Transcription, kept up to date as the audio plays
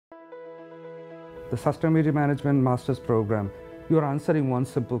the Sustainability Management Master's Program, you are answering one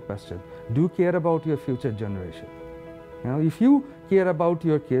simple question. Do you care about your future generation? If you care about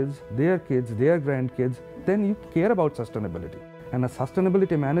your kids, their grandkids, then you care about sustainability. And a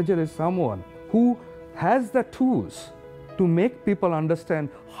sustainability manager is someone who has the tools to make people understand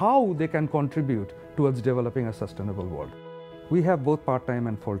how they can contribute towards developing a sustainable world. We have both part-time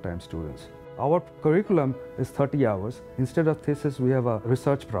and full-time students. Our curriculum is 30 hours. Instead of thesis, we have a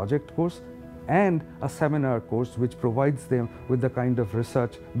research project course and a seminar course which provides them with the kind of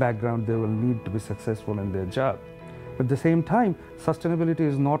research background they will need to be successful in their job. At the same time, sustainability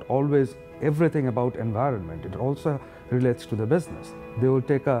is not always everything about environment. It also relates to the business. They will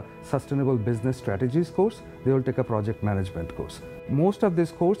take a sustainable business strategies course. They will take a project management course. Most of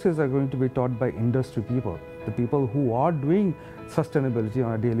these courses are going to be taught by industry people, the people who are doing sustainability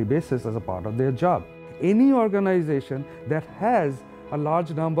on a daily basis as a part of their job. Any organization that has a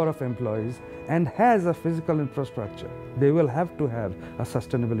large number of employees and has a physical infrastructure, they will have to have a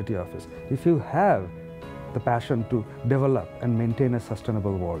sustainability office. If you have the passion to develop and maintain a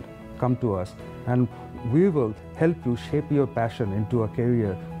sustainable world, come to us and we will help you shape your passion into a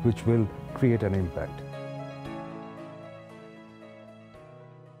career which will create an impact.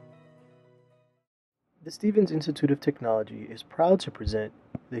 The Stevens Institute of Technology is proud to present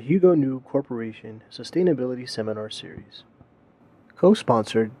the Hugo New Corporation Sustainability Seminar Series,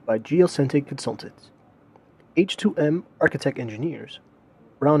 co-sponsored by Geocentric Consultants, H2M Architect Engineers,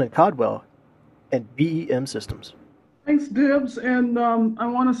 Brown & Caldwell, and BEM Systems. Thanks, Dibs, and I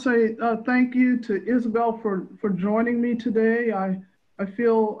want to say thank you to Isabel for joining me today. I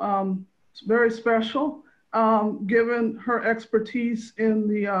feel it's very special given her expertise in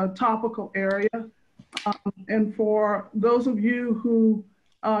the topical area. And for those of you who,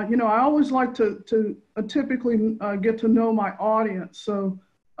 I always like to typically get to know my audience. So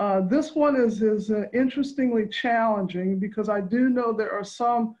this one is interestingly challenging because I do know there are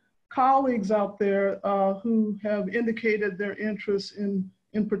some colleagues out there who have indicated their interest in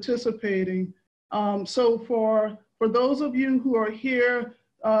participating. So for those of you who are here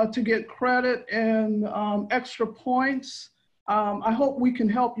to get credit and extra points, I hope we can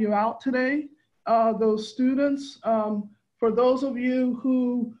help you out today, those students. For those of you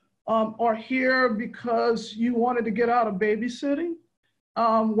who are here because you wanted to get out of babysitting,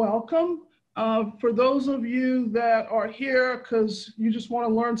 welcome. For those of you that are here because you just want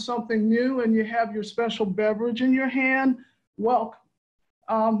to learn something new and you have your special beverage in your hand, welcome.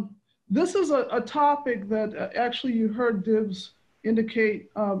 This is a topic that actually you heard Dibs indicate.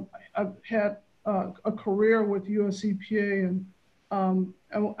 I've had a career with US EPA, and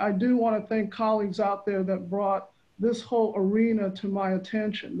I do want to thank colleagues out there that brought this whole arena to my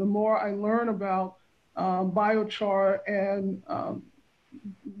attention. The more I learn about biochar and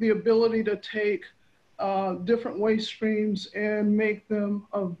the ability to take different waste streams and make them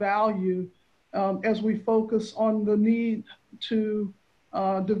of value as we focus on the need to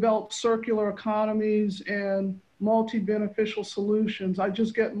develop circular economies and multi-beneficial solutions, I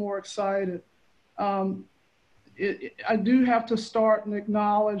just get more excited. I do have to start and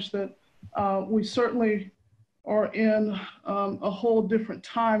acknowledge that we certainly are in a whole different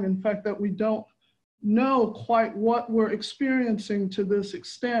time. In fact, that we don't know quite what we're experiencing to this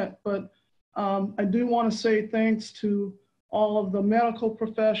extent, but I do want to say thanks to all of the medical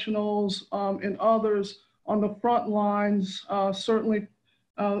professionals and others on the front lines, certainly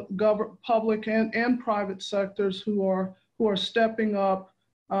public and private sectors who are stepping up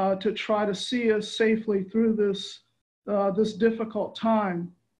to try to see us safely through this difficult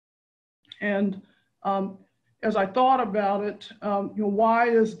time. And as I thought about it, why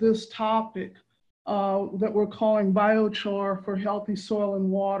is this topic that we're calling biochar for healthy soil and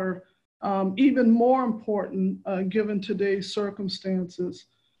water even more important given today's circumstances?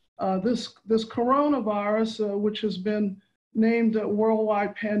 This coronavirus, which has been named a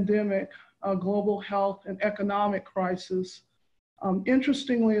worldwide pandemic, a global health and economic crisis.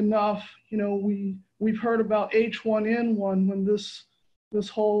 Interestingly enough, we've heard about H1N1 when this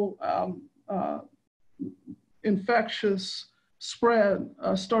whole infectious spread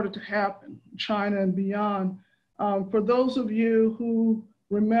started to happen in China and beyond. For those of you who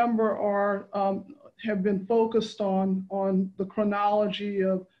remember or have been focused on the chronology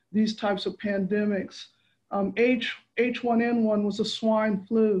of these types of pandemics, H1N1 was a swine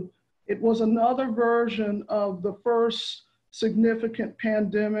flu. It was another version of the first significant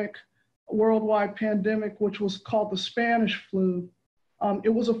pandemic, worldwide pandemic, which was called the Spanish flu. It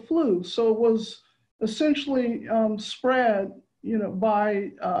was a flu, so it was essentially spread,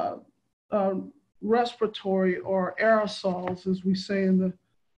 by respiratory or aerosols, as we say in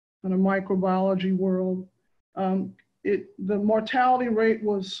in a microbiology world. The mortality rate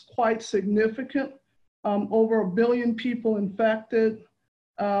was quite significant. Over 1 billion people infected,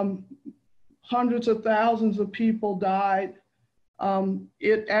 hundreds of thousands of people died.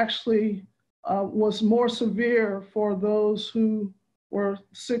 It actually was more severe for those who were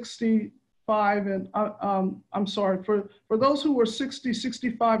 65 and, I'm sorry, for those who were 60,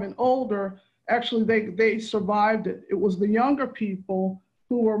 65 and older, actually they survived it. It was the younger people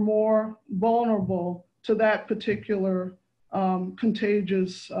who were more vulnerable to that particular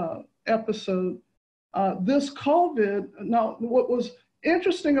contagious episode. This COVID, now what was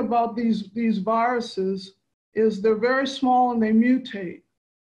interesting about these viruses is they're very small and they mutate.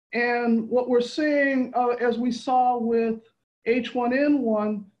 And what we're seeing, as we saw with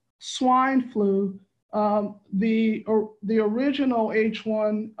H1N1, swine flu, the original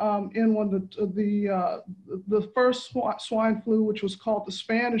H1N1, the first swine flu, which was called the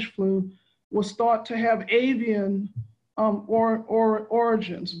Spanish flu, was thought to have avian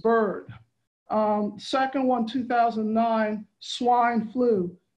origins, bird. Second one, 2009, swine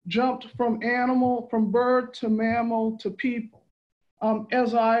flu, jumped from bird to mammal to people.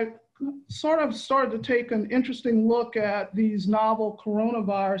 As I sort of started to take an interesting look at these novel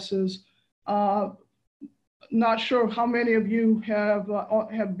coronaviruses, not sure how many of you have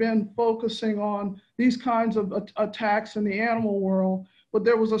been focusing on these kinds of attacks in the animal world, but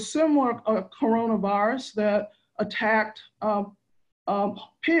there was a similar coronavirus that attacked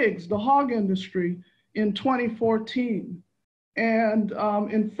pigs, the hog industry, in 2014. And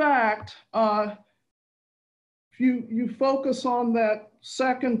in fact, if you focus on that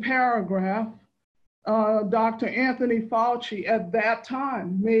second paragraph, Dr. Anthony Fauci at that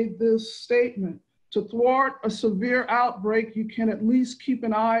time made this statement: to thwart a severe outbreak, you can at least keep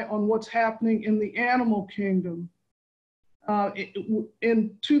an eye on what's happening in the animal kingdom.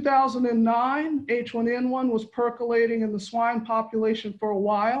 In 2009, H1N1 was percolating in the swine population for a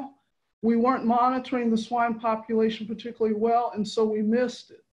while. We weren't monitoring the swine population particularly well, and so we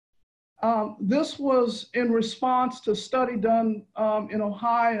missed it. This was in response to a study done in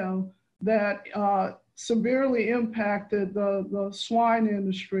Ohio that severely impacted the swine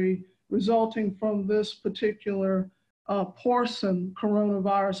industry, resulting from this particular porcine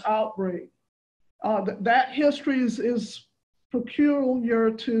coronavirus outbreak. That history is peculiar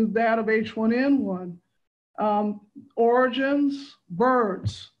to that of H1N1. Origins,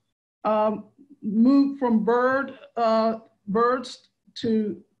 birds. Moved from birds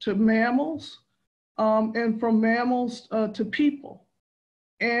to mammals, and from mammals to people.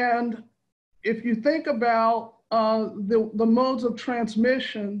 And if you think about the modes of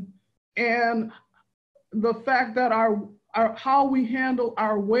transmission and the fact that how we handle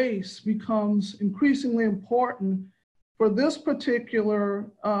our waste becomes increasingly important for this particular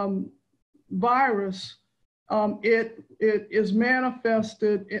virus, it is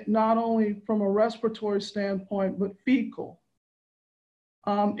manifested not only from a respiratory standpoint, but fecal.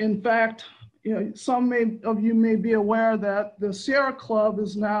 In fact, some of you may be aware that the Sierra Club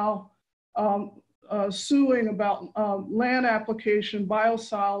is now suing about land application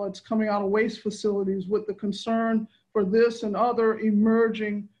biosolids coming out of waste facilities with the concern for this and other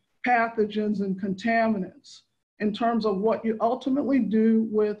emerging pathogens and contaminants in terms of what you ultimately do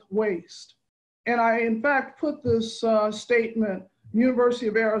with waste. And I, in fact, put this statement: University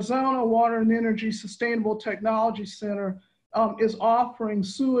of Arizona Water and Energy Sustainable Technology Center is offering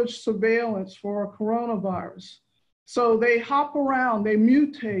sewage surveillance for coronavirus. So they hop around, they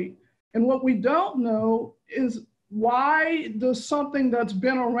mutate. And what we don't know is why does something that's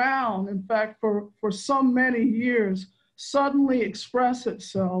been around, in fact, for so many years, suddenly express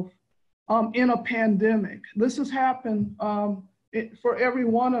itself in a pandemic? This has happened for every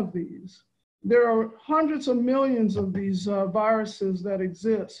one of these. There are hundreds of millions of these viruses that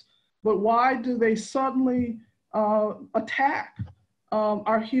exist, but why do they suddenly attack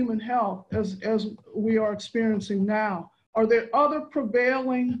our human health as we are experiencing now? Are there other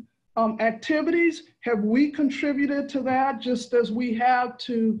prevailing activities? Have we contributed to that just as we have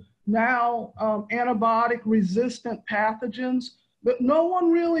to now antibiotic resistant pathogens? But no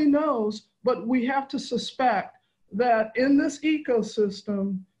one really knows, but we have to suspect that in this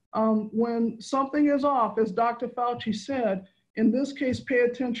ecosystem, when something is off, as Dr. Fauci said, in this case, pay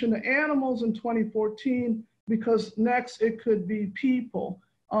attention to animals in 2014, because next it could be people,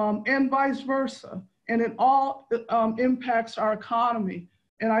 and vice versa. And it all impacts our economy.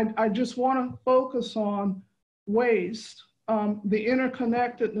 And I just want to focus on waste, the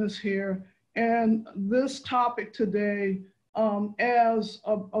interconnectedness here, and this topic today as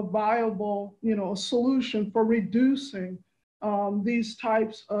a viable, a solution for reducing these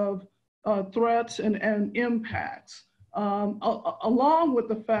types of threats and impacts, along with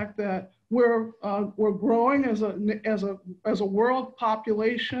the fact that we're growing as a world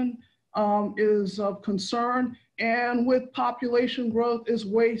population is of concern, and with population growth is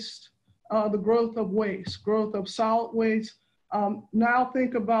waste, the growth of waste, growth of solid waste. Now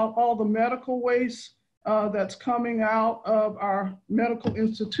think about all the medical waste that's coming out of our medical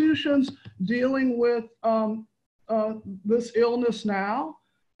institutions dealing with this illness now,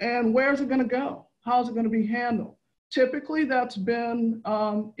 and where's it going to go? How's it going to be handled? Typically, that's been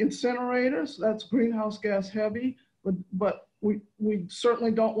incinerators. That's greenhouse gas heavy, but we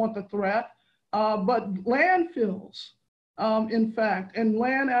certainly don't want the threat. But landfills, in fact, and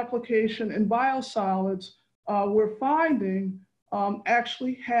land application and biosolids, we're finding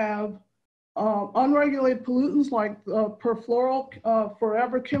actually have unregulated pollutants like perfluoro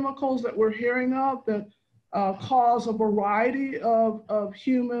forever chemicals that we're hearing of that cause a variety of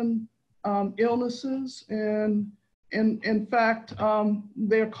human illnesses. And in fact,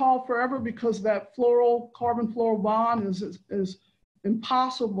 they're called forever because that carbon fluoro bond is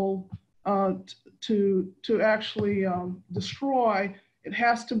impossible to actually destroy. It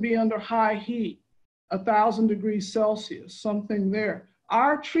has to be under high heat, 1,000 degrees Celsius, something there.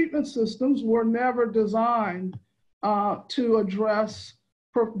 Our treatment systems were never designed to address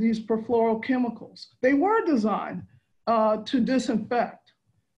these perfluorochemicals. They were designed to disinfect.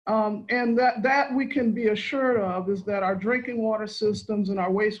 And that we can be assured of is that our drinking water systems and our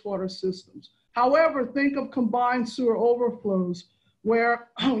wastewater systems. However, think of combined sewer overflows where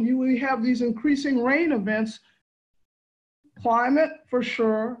we have these increasing rain events, climate for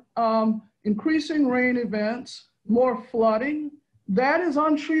sure, increasing rain events, more flooding. That is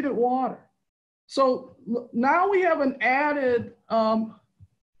untreated water. So now we have an added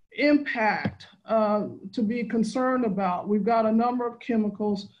impact to be concerned about. We've got a number of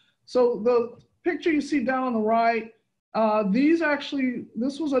chemicals. So the picture you see down on the right,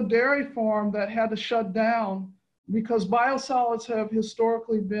 this was a dairy farm that had to shut down because biosolids have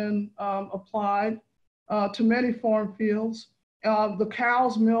historically been applied to many farm fields. The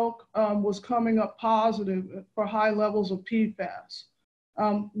cow's milk was coming up positive for high levels of PFAS.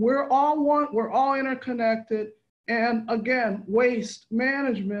 We're all interconnected. And again, waste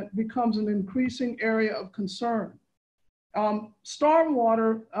management becomes an increasing area of concern.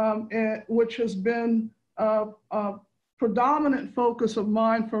 Stormwater, which has been a predominant focus of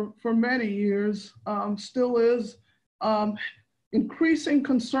mine for many years, still is increasing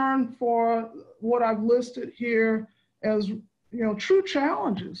concern for what I've listed here as true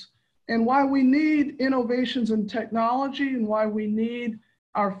challenges, and why we need innovations in technology, and why we need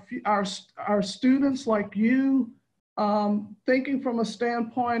our students like you thinking from a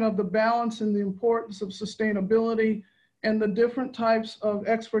standpoint of the balance and the importance of sustainability and the different types of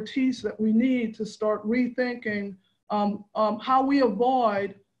expertise that we need to start rethinking how we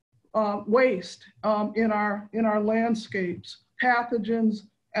avoid waste in our landscapes, pathogens,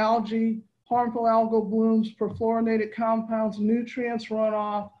 algae, harmful algal blooms, perfluorinated compounds, nutrients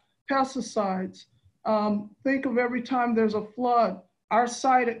runoff, pesticides. Think of every time there's a flood. Our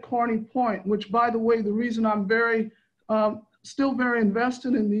site at Corny Point, which, by the way, the reason I'm still very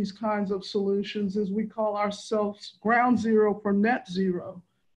invested in these kinds of solutions is we call ourselves ground zero for net zero.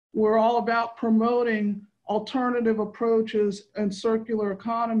 We're all about promoting alternative approaches and circular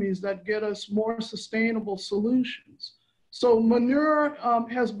economies that get us more sustainable solutions. So manure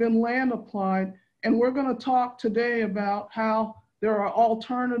has been land applied, and we're going to talk today about how there are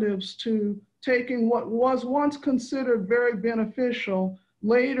alternatives to taking what was once considered very beneficial.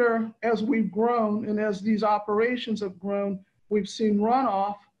 Later, as we've grown and as these operations have grown, we've seen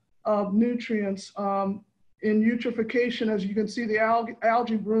runoff of nutrients in eutrophication. As you can see, the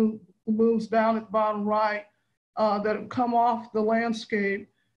algae blooms down at the bottom right that have come off the landscape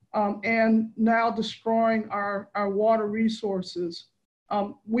and now destroying our water resources.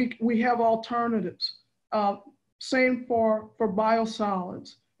 We have alternatives. Same for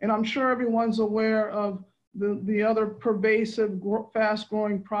biosolids. And I'm sure everyone's aware of the other pervasive,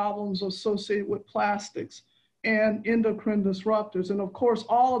 fast-growing problems associated with plastics and endocrine disruptors. And of course,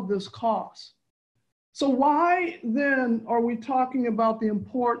 all of this costs. So why then are we talking about the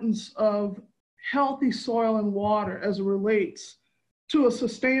importance of healthy soil and water as it relates to a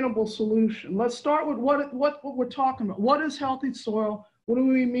sustainable solution? Let's start with what we're talking about. What is healthy soil? What do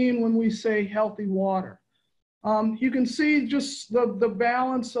we mean when we say healthy water? You can see just the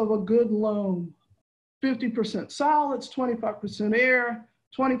balance of a good loam. 50% solids, 25% air,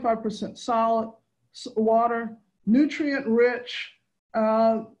 25% solid water, nutrient rich,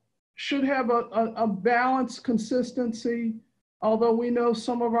 should have a balanced consistency, although we know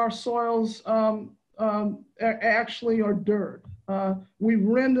some of our soils actually are dirt. We've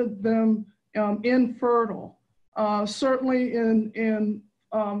rendered them infertile. Certainly in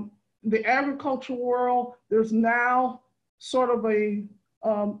the agricultural world, there's now sort of a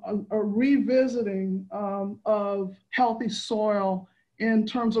revisiting of healthy soil in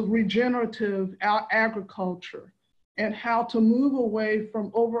terms of regenerative agriculture and how to move away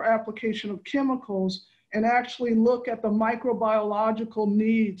from over application of chemicals and actually look at the microbiological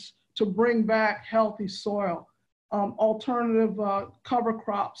needs to bring back healthy soil, alternative cover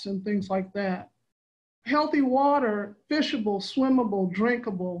crops and things like that. Healthy water, fishable, swimmable,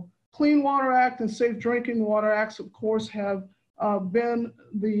 drinkable. Clean Water Act and Safe Drinking Water Acts, of course, have been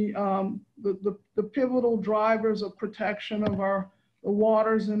the pivotal drivers of protection of the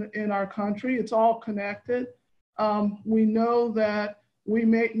waters in our country. It's all connected. We know that we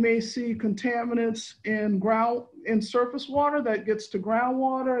may see contaminants in surface water that gets to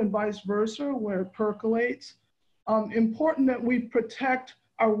groundwater and vice versa, where it percolates. Important that we protect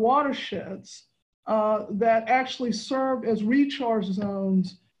our watersheds that actually serve as recharge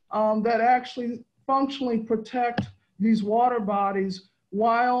zones that actually functionally protect these water bodies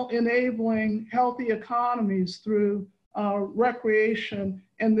while enabling healthy economies through recreation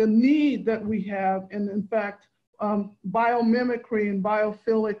and the need that we have, and in fact, biomimicry and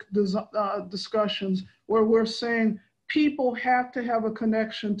biophilic discussions where we're saying people have to have a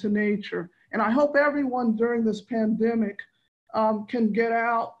connection to nature. And I hope everyone during this pandemic can get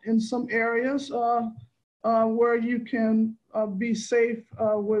out in some areas where you can be safe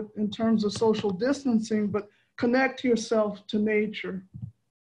in terms of social distancing, but connect yourself to nature.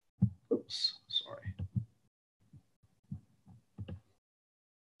 Oops, sorry.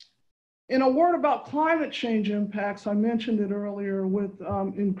 In a word about climate change impacts, I mentioned it earlier with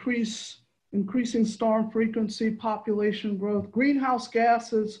increasing storm frequency, population growth, greenhouse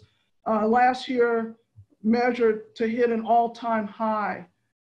gases last year measured to hit an all-time high.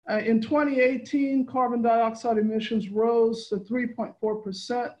 In 2018, carbon dioxide emissions rose to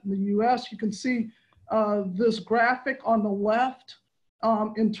 3.4% in the US. You can see this graphic on the left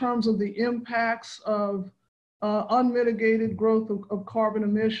in terms of the impacts of unmitigated growth of carbon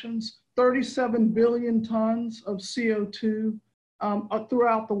emissions, 37 billion tons of CO2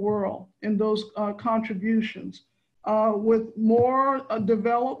 throughout the world in those contributions. With more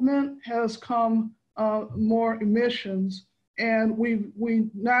development has come more emissions. And we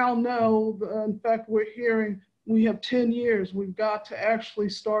now know, in fact, we're hearing we have 10 years. We've got to actually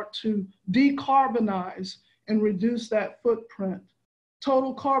start to decarbonize and reduce that footprint.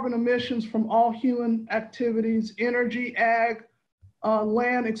 Total carbon emissions from all human activities, energy, ag,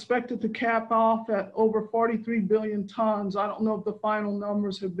 land expected to cap off at over 43 billion tons. I don't know if the final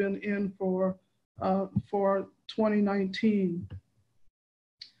numbers have been in for 2019.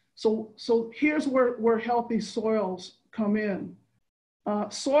 So here's where healthy soils come in.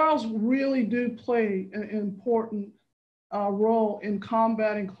 Soils really do play an important role in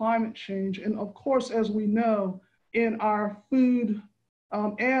combating climate change. And of course, as we know, in our food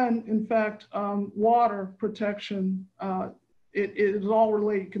and in fact, water protection, it is all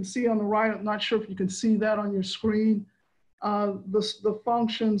related. You can see on the right, I'm not sure if you can see that on your screen, the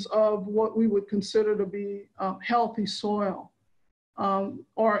functions of what we would consider to be healthy soil.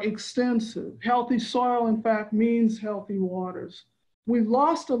 Are extensive. Healthy soil, in fact, means healthy waters. We've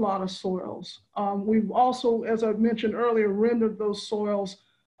lost a lot of soils. We've also, as I mentioned earlier, rendered those soils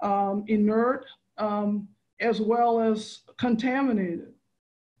inert as well as contaminated.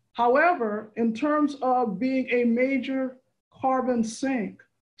 However, in terms of being a major carbon sink,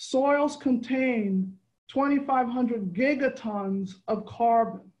 soils contain 2,500 gigatons of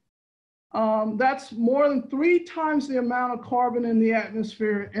carbon. That's more than 3 times the amount of carbon in the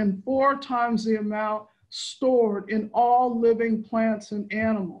atmosphere and 4 times the amount stored in all living plants and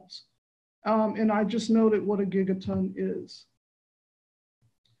animals. And I just noted what a gigaton is.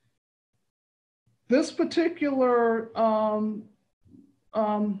 This particular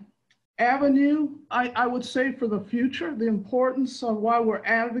avenue, I would say for the future, the importance of why we're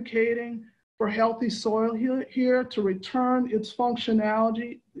advocating for healthy soil here to return its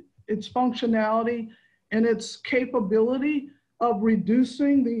functionality and its capability of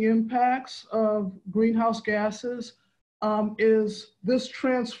reducing the impacts of greenhouse gases is this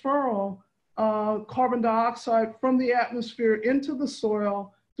transferal carbon dioxide from the atmosphere into the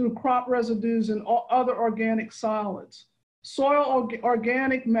soil through crop residues and other organic solids. Soil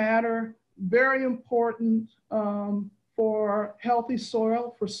organic matter, very important for healthy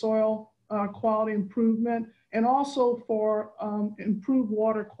soil, for soil quality improvement, and also for improved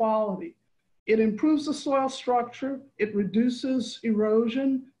water quality. It improves the soil structure, it reduces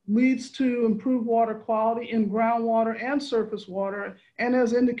erosion, leads to improved water quality in groundwater and surface water, and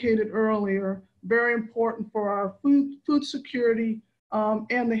as indicated earlier, very important for our food security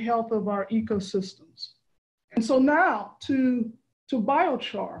and the health of our ecosystems. And so now to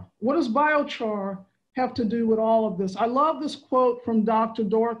biochar. What does biochar have to do with all of this? I love this quote from Dr.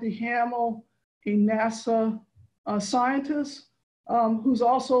 Dorothy Hamill, a NASA scientist who's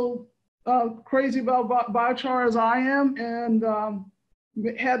also crazy about biochar as I am, and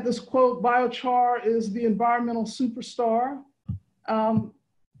had this quote, "Biochar is the environmental superstar."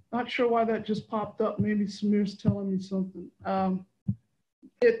 Not sure why that just popped up. Maybe Samir's telling me something.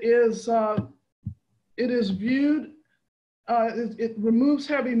 It is viewed, it removes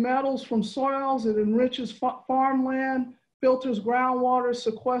heavy metals from soils, it enriches farmland, filters groundwater,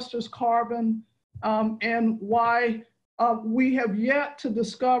 sequesters carbon, and why we have yet to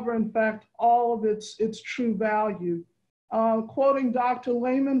discover, in fact, all of its true value. Quoting Dr.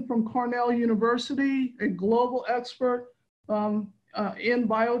 Lehman from Cornell University, a global expert in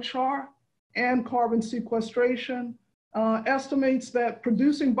biochar and carbon sequestration, estimates that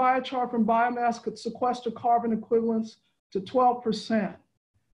producing biochar from biomass could sequester carbon equivalents to 12%.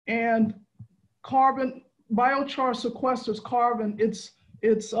 And biochar sequesters carbon, it's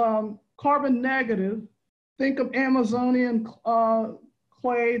carbon negative. Think of Amazonian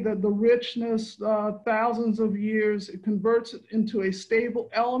clay, the richness, thousands of years, it converts it into a stable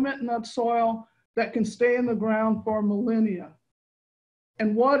element in that soil that can stay in the ground for millennia.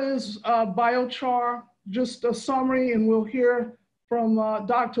 And what is biochar? Just a summary, and we'll hear from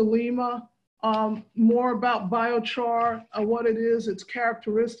Dr. Lima more about biochar, what it is, its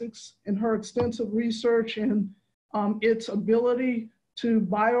characteristics, and her extensive research and its ability to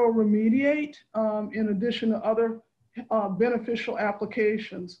bioremediate in addition to other beneficial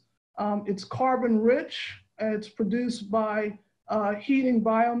applications. It's carbon rich, it's produced by heating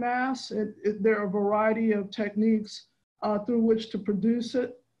biomass. There are a variety of techniques through which to produce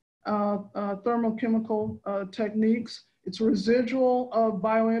it. Thermochemical techniques. It's residual of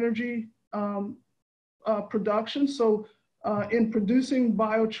bioenergy production. So in producing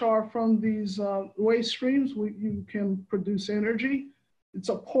biochar from these waste streams, you can produce energy. It's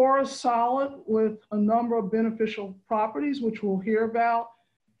a porous solid with a number of beneficial properties, which we'll hear about.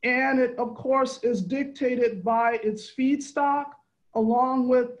 And it, of course, is dictated by its feedstock, along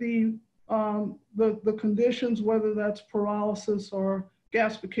with the conditions, whether that's pyrolysis or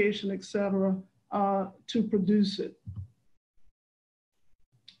gasification, et cetera, to produce it.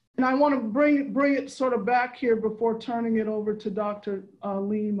 And I want to bring it sort of back here before turning it over to Dr.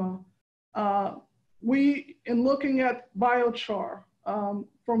 Lima. In looking at biochar,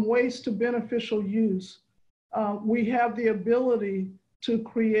 from waste to beneficial use, we have the ability to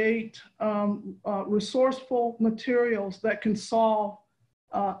create resourceful materials that can solve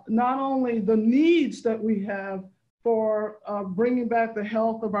not only the needs that we have for bringing back the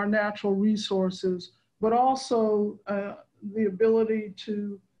health of our natural resources, but also the ability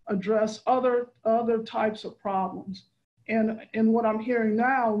to address other types of problems. And what I'm hearing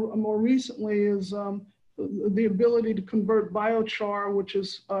now more recently is the ability to convert biochar, which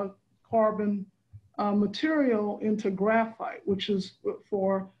is a carbon material, into graphite, which is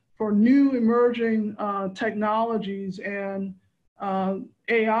for new emerging technologies, and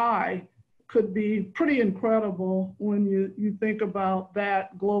AI could be pretty incredible when you think about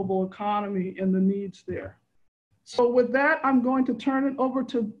that global economy and the needs there. So with that, I'm going to turn it over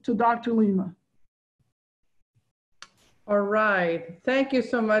to Dr. Lima. All right. Thank you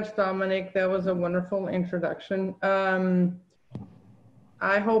so much, Dominic. That was a wonderful introduction.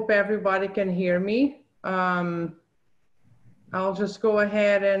 I hope everybody can hear me. I'll just go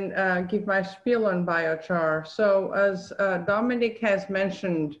ahead and give my spiel on biochar. So as Dominic has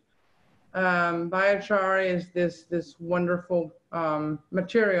mentioned, biochar is this wonderful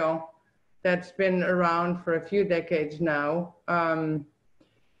material that's been around for a few decades now. The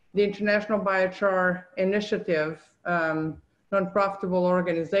International Biochar Initiative, non-profitable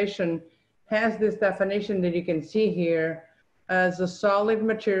organization, has this definition that you can see here as a solid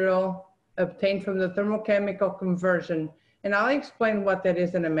material obtained from the thermochemical conversion. And I'll explain what that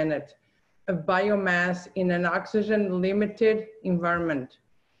is in a minute, of biomass in an oxygen-limited environment.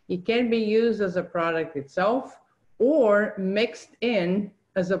 It can be used as a product itself or mixed in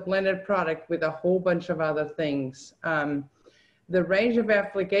as a blended product with a whole bunch of other things. The range of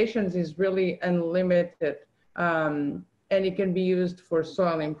applications is really unlimited, and it can be used for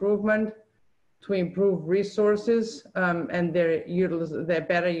soil improvement, to improve resources and their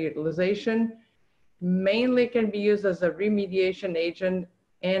better utilization. Mainly can be used as a remediation agent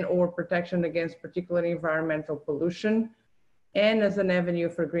and or protection against particular environmental pollution, and as an avenue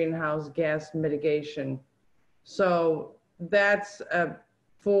for greenhouse gas mitigation. So that's a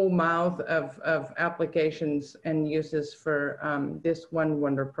full mouth of applications and uses for this one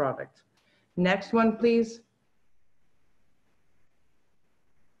wonder product. Next one, please.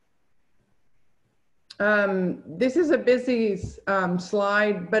 This is a busy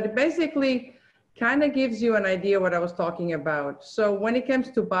slide, but it basically kind of gives you an idea what I was talking about. So when it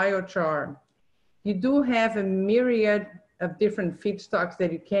comes to biochar, you do have a myriad of different feedstocks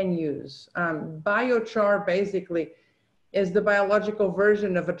that you can use. Biochar basically is the biological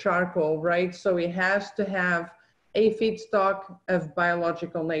version of a charcoal, right? So it has to have a feedstock of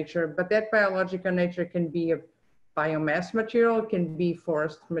biological nature, but that biological nature can be a biomass material, it can be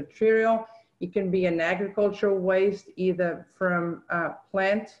forest material, it can be an agricultural waste, either from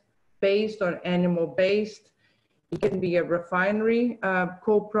plant-based or animal-based. It can be a refinery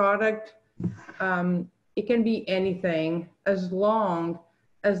co-product. It can be anything as long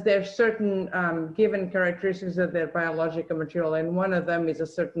as there's certain given characteristics of their biological material. And one of them is a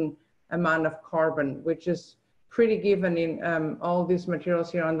certain amount of carbon, which is pretty given in all these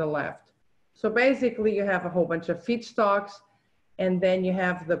materials here on the left. So basically you have a whole bunch of feedstocks, and then you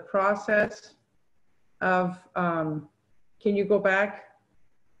have the process of, can you go back?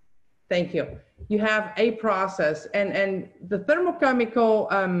 Thank you. You have a process, and the thermochemical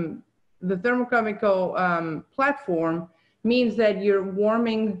platform means that you're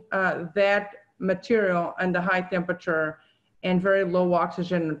warming that material under high temperature and very low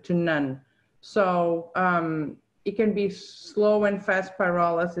oxygen to none. So it can be slow and fast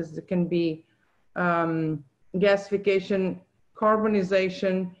pyrolysis. It can be gasification,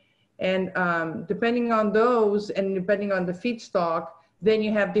 carbonization, and depending on those and depending on the feedstock, then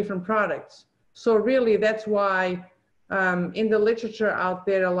you have different products. So really that's why in the literature out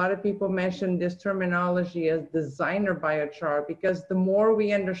there, a lot of people mention this terminology as designer biochar, because the more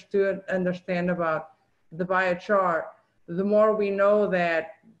we understand about the biochar, the more we know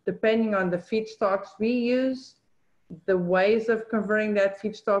that depending on the feedstocks we use, the ways of converting that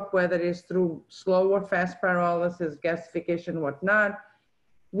feedstock, whether it is through slow or fast pyrolysis, gasification, whatnot,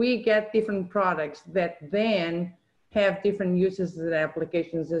 we get different products that then have different uses and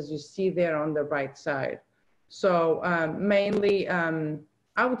applications, as you see there on the right side. So mainly,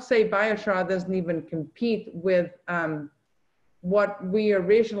 I would say biochar doesn't even compete with what we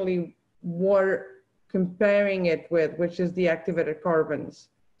originally were comparing it with, which is the activated carbons.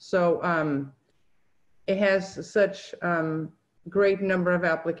 So it has such great number of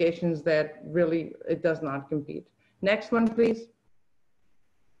applications that really it does not compete. Next one, please.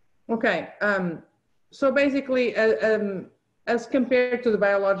 Okay, so basically, as compared to the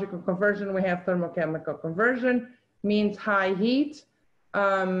biological conversion, we have thermochemical conversion, means high heat.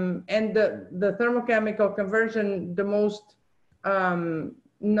 And the thermochemical conversion, the most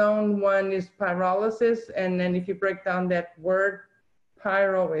known one is pyrolysis. And then if you break down that word,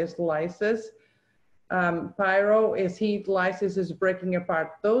 pyro is lysis. Pyro is heat, lysis is breaking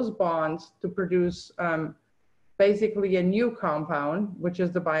apart those bonds to produce basically a new compound, which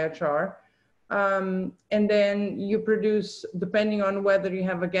is the biochar. And then you produce, depending on whether you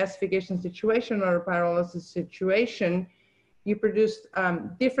have a gasification situation or a pyrolysis situation, you produce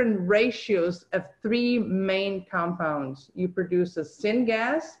different ratios of three main compounds. You produce a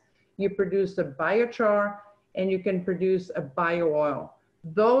syngas, you produce a biochar, and you can produce a bio-oil.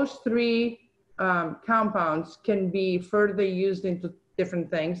 Those three compounds can be further used into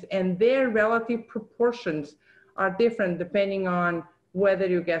different things, and their relative proportions are different depending on whether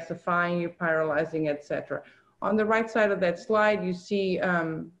you're gasifying, you're pyrolyzing, etc. On the right side of that slide, you see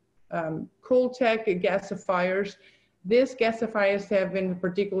Cooltech gasifiers. These gasifiers have been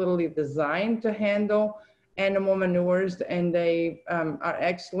particularly designed to handle animal manures, and they are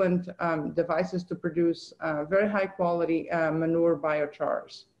excellent devices to produce very high quality manure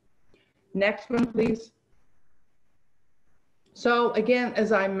biochars. Next one, please. So again,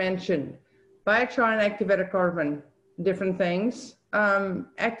 as I mentioned, biochar and activated carbon, different things.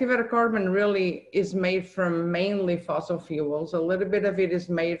 Activated carbon really is made from mainly fossil fuels. A little bit of it is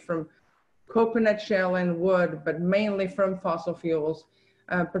made from coconut shell and wood, but mainly from fossil fuels,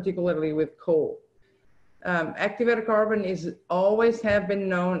 particularly with coal. Activated carbon is always have been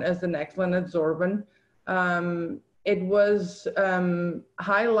known as an excellent adsorbent. It was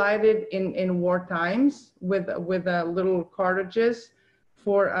highlighted in war times with little cartridges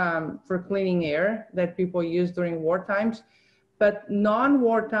for cleaning air that people used during war times. But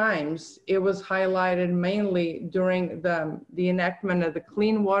non-war times, it was highlighted mainly during the enactment of the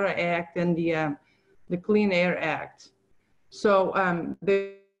Clean Water Act and the Clean Air Act. So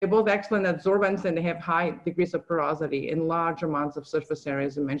they're both excellent adsorbents, and they have high degrees of porosity in large amounts of surface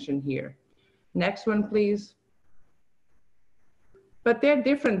areas mentioned here. Next one, please. But they're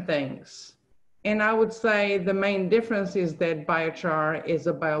different things. And I would say the main difference is that biochar is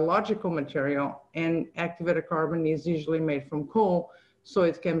a biological material and activated carbon is usually made from coal, so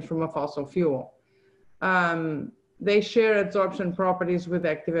it comes from a fossil fuel. They share adsorption properties with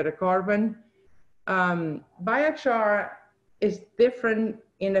activated carbon. Biochar is different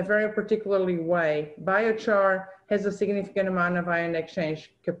in a very particularly way. Biochar has a significant amount of ion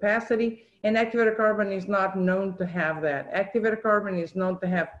exchange capacity, and activated carbon is not known to have that. Activated carbon is known to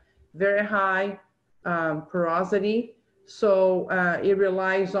have very high porosity, so it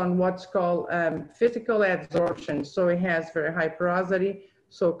relies on what's called physical adsorption. So it has very high porosity,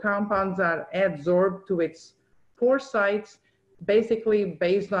 so compounds are adsorbed to its pore sites, basically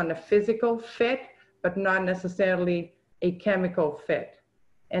based on a physical fit, but not necessarily a chemical fit.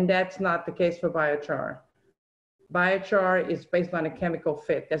 And that's not the case for biochar. Biochar is based on a chemical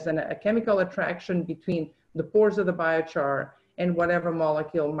fit. There's a chemical attraction between the pores of the biochar and whatever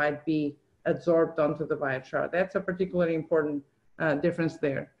molecule might be adsorbed onto the biochar. That's a particularly important difference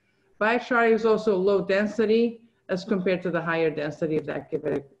there. Biochar is also low density as compared to the higher density of the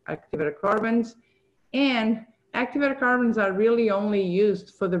activated carbons. And activated carbons are really only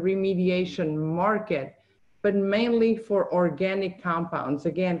used for the remediation market, but mainly for organic compounds.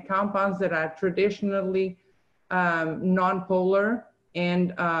 Again, compounds that are traditionally non-polar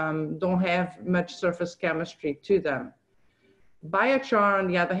and don't have much surface chemistry to them. Biochar, on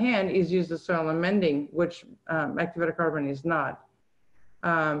the other hand, is used as soil amending, which activated carbon is not.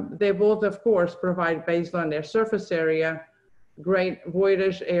 They both, of course, provide, based on their surface area, great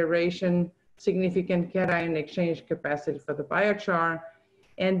voidage, aeration, significant cation exchange capacity for the biochar,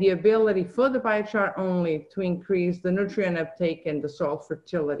 and the ability for the biochar only to increase the nutrient uptake and the soil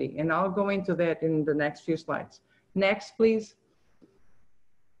fertility. And I'll go into that in the next few slides. Next, please.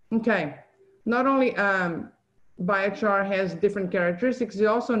 Okay, not only biochar has different characteristics, it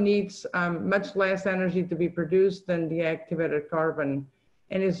also needs much less energy to be produced than the activated carbon,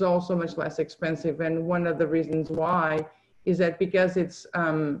 and is also much less expensive. And one of the reasons why is that because its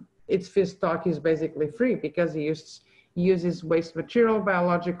feedstock is basically free, because it uses waste material,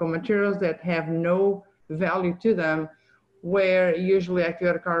 biological materials that have no value to them, where usually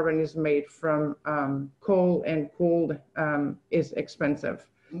activated carbon is made from coal, and coal is expensive.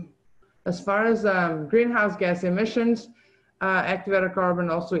 As far as greenhouse gas emissions, activated carbon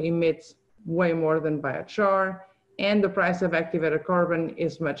also emits way more than biochar, and the price of activated carbon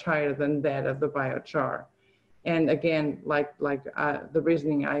is much higher than that of the biochar. And again, like the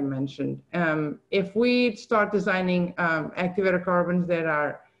reasoning I mentioned, if we start designing activated carbons that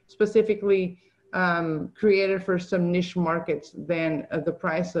are specifically created for some niche markets, then the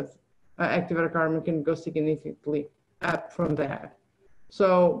price of activated carbon can go significantly up from that.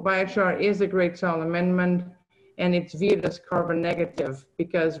 So biochar is a great soil amendment, and it's viewed as carbon negative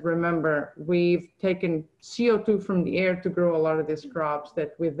because, remember, we've taken CO2 from the air to grow a lot of these crops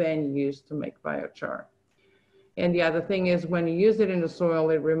that we then use to make biochar. And the other thing is, when you use it in the soil,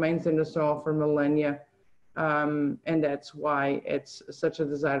 it remains in the soil for millennia. And that's why it's such a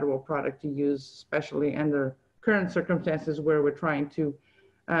desirable product to use, especially under current circumstances where we're trying to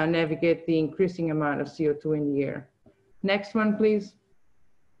navigate the increasing amount of CO2 in the air. Next one, please.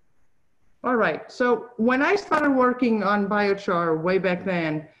 All right, so when I started working on biochar way back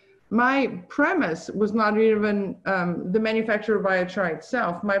then, my premise was not even the manufacture of biochar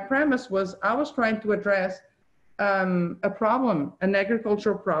itself. My premise was I was trying to address a problem, an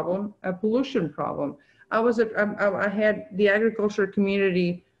agricultural problem, a pollution problem. I had the agriculture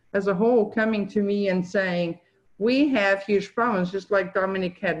community as a whole coming to me and saying, we have huge problems, just like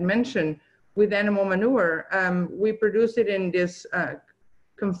Dominic had mentioned, with animal manure. We produce it in this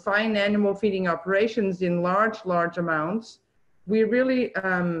confined animal feeding operations in large amounts. We really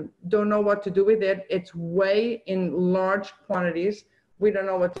don't know what to do with it. It's way in large quantities. We don't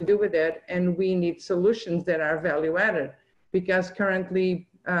know what to do with it, and we need solutions that are value added, because currently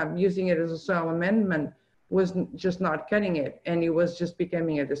using it as a soil amendment was just not cutting it, and it was just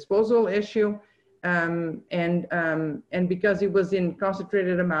becoming a disposal issue. And because it was in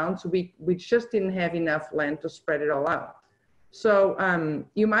concentrated amounts, we just didn't have enough land to spread it all out. So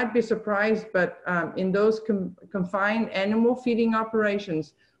you might be surprised, but in those confined animal feeding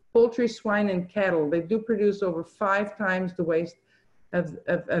operations, poultry, swine, and cattle, they do produce over 5 times the waste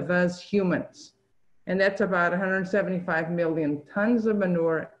of us humans. And that's about 175 million tons of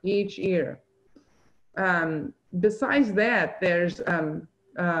manure each year. Besides that, there's about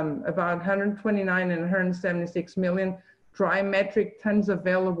 129 and 176 million dry metric tons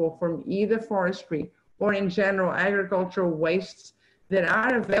available from either forestry or in general agricultural wastes that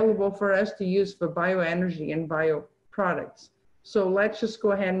are available for us to use for bioenergy and bioproducts. So let's just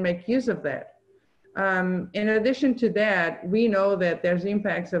go ahead and make use of that. In addition to that, we know that there's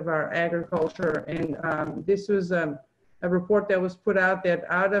impacts of our agriculture, and this was a report that was put out that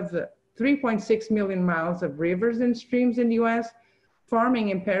out of the 3.6 million miles of rivers and streams in the US, farming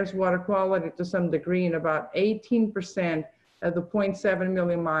impairs water quality to some degree in about 18% of the 0.7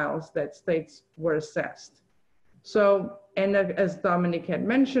 million miles that states were assessed. So, and as Dominic had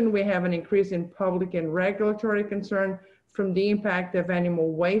mentioned, we have an increase in public and regulatory concern from the impact of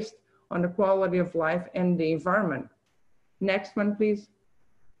animal waste on the quality of life and the environment. Next one, please.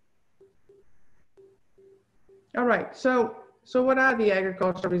 All right, so what are the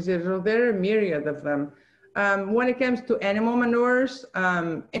agricultural residuals? There are a myriad of them. When it comes to animal manures,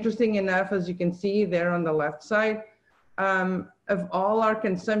 interesting enough, as you can see there on the left side, of all our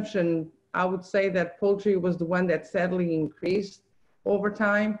consumption, I would say that poultry was the one that steadily increased over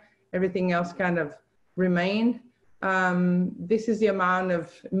time. Everything else kind of remained. This is the amount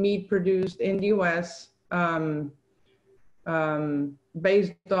of meat produced in the US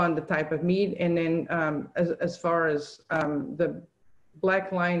based on the type of meat. And then as far as the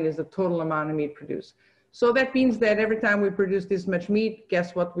black line is the total amount of meat produced. So that means that every time we produce this much meat,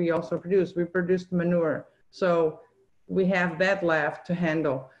 guess what we also produce? We produce manure. So we have that left to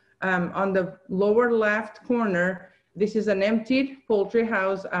handle. On the lower left corner, this is an emptied poultry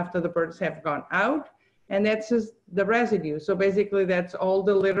house after the birds have gone out, and that's just the residue. So basically that's all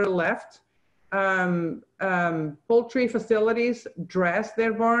the litter left. Poultry facilities dress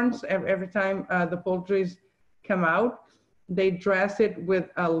their barns every time the poultries come out. They dress it with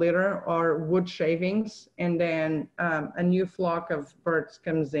a litter or wood shavings, and then a new flock of birds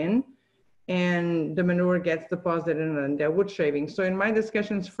comes in, and the manure gets deposited in their wood shavings. So in my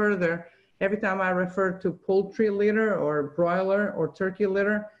discussions further, every time I refer to poultry litter or broiler or turkey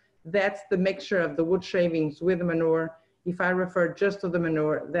litter, that's the mixture of the wood shavings with the manure. If I refer just to the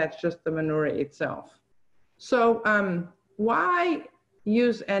manure, that's just the manure itself. So why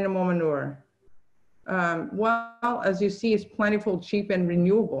use animal manure? Well, as you see, it's plentiful, cheap, and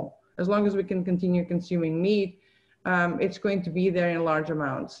renewable. As long as we can continue consuming meat, it's going to be there in large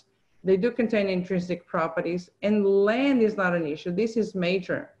amounts. They do contain intrinsic properties, and land is not an issue. This is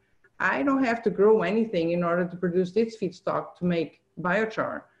major. I don't have to grow anything in order to produce this feedstock to make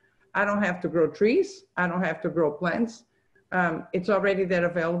biochar. I don't have to grow trees. I don't have to grow plants. It's already there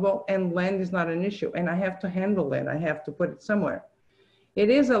available, and land is not an issue. And I have to handle it. I have to put it somewhere. It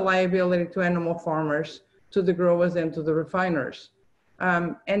is a liability to animal farmers, to the growers, and to the refiners.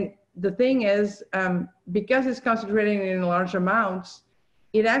 And the thing is, because it's concentrated in large amounts,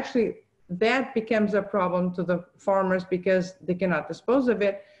 it actually, that becomes a problem to the farmers because they cannot dispose of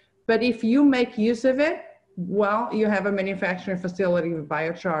it. But if you make use of it, well, you have a manufacturing facility with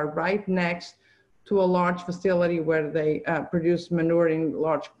biochar right next to a large facility where they produce manure in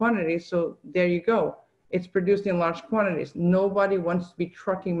large quantities. So there you go. It's produced in large quantities. Nobody wants to be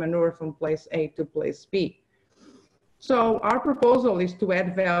trucking manure from place A to place B. So our proposal is to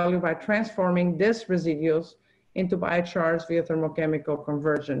add value by transforming these residuals into biochars via thermochemical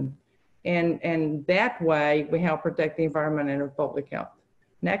conversion. And that way we help protect the environment and public health.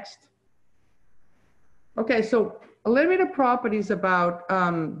 Next. Okay, so a little bit of properties about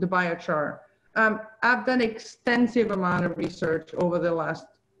the biochar. I've done extensive amount of research over the last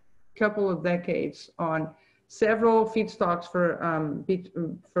couple of decades on several feedstocks for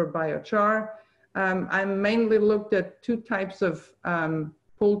biochar. I mainly looked at two types of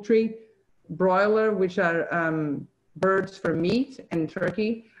poultry, broiler, which are birds for meat, and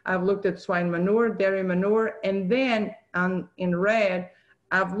turkey. I've looked at swine manure, dairy manure, and then in red,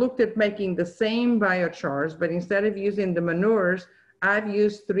 I've looked at making the same biochars, but instead of using the manures, I've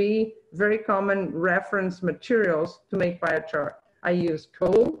used three very common reference materials to make biochar. I use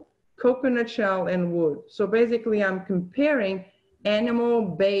coal, coconut shell, and wood. So basically I'm comparing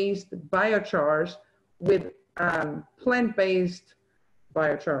animal-based biochars with plant-based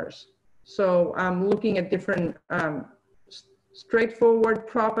biochars. So I'm looking at different straightforward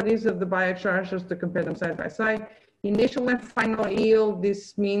properties of the biochars just to compare them side by side. Initial and final yield,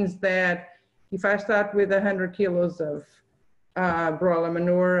 this means that if I start with 100 kilos of broiler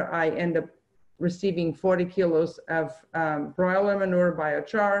manure, I end up receiving 40 kilos of broiler manure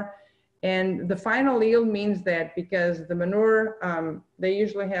biochar. And the final yield means that because the manure, they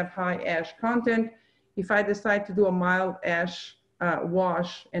usually have high ash content, if I decide to do a mild ash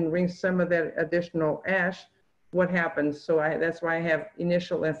wash and rinse some of that additional ash, what happens? So that's why I have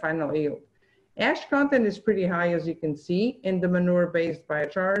initial and final yield. Ash content is pretty high, as you can see, in the manure-based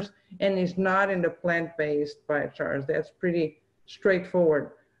biochars, and is not in the plant-based biochars. That's pretty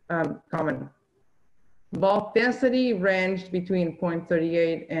straightforward, common. Bulk density ranged between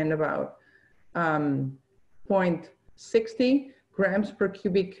 0.38 and about 0.60 grams per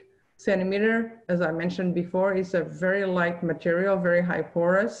cubic centimeter. As I mentioned before, it's a very light material, very high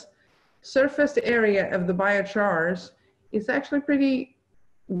porous. Surface area of the biochars is actually pretty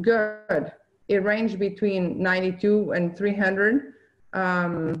good. It ranged between 92 and 300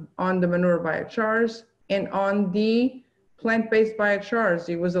 on the manure biochars, and on the plant-based biochars,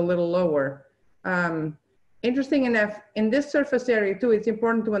 it was a little lower. Interesting enough, in this surface area too, it's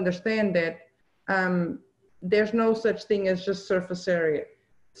important to understand that there's no such thing as just surface area.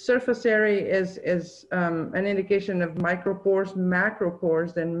 Surface area is an indication of micropores,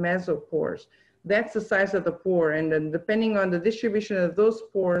 macropores, and mesopores. That's the size of the pore, and then depending on the distribution of those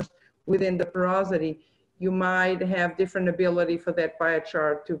pores within the porosity, you might have different ability for that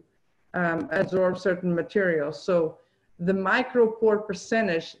biochar to absorb certain materials. So the micropore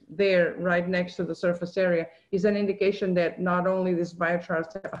percentage there right next to the surface area is an indication that not only these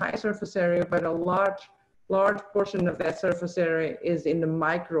biochars have a high surface area, but a large portion of that surface area is in the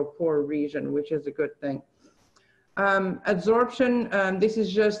micropore region, which is a good thing. Absorption, this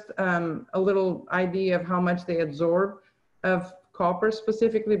is just a little idea of how much they absorb of copper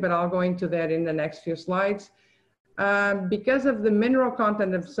specifically, but I'll go into that in the next few slides. Because of the mineral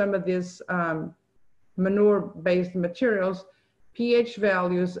content of some of these manure-based materials, pH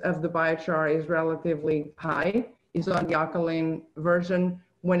values of the biochar is relatively high. It's on the alkaline version.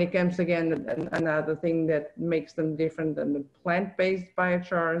 When it comes, again, another thing that makes them different than the plant-based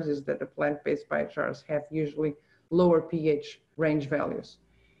biochars is that the plant-based biochars have usually lower pH range values.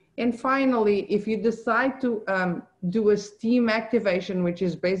 And finally, if you decide to do a steam activation, which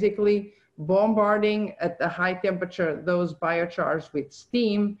is basically bombarding at the high temperature those biochars with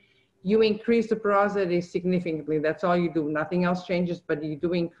steam, you increase the porosity significantly. That's all you do. Nothing else changes, but you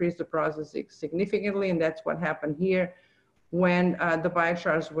do increase the porosity significantly, and that's what happened here. When the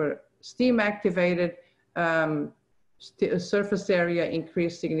biochars were steam activated, surface area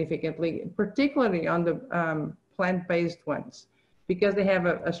increased significantly, particularly on the plant-based ones, because they have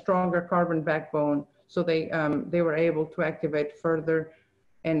a stronger carbon backbone. So they were able to activate further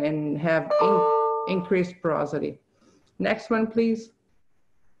and have increased porosity. Next one, please.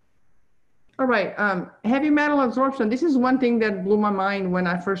 All right, heavy metal absorption. This is one thing that blew my mind when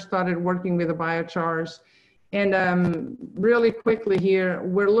I first started working with the biochars. And really quickly here,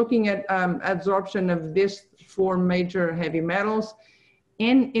 we're looking at absorption of these 4 major heavy metals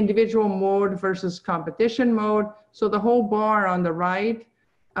in individual mode versus competition mode. So the whole bar on the right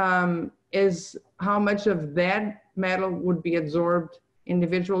is how much of that metal would be absorbed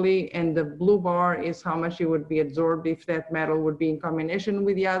individually, and the blue bar is how much it would be absorbed if that metal would be in combination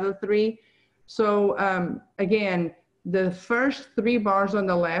with the other 3. So again, the first 3 bars on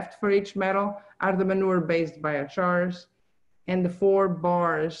the left for each metal are the manure-based biochars, and the 4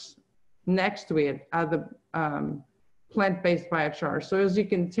 bars next to it are the plant-based biochars. So as you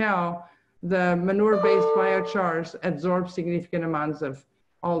can tell, the manure-based biochars absorb significant amounts of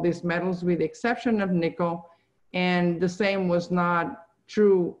all these metals with the exception of nickel, and the same was not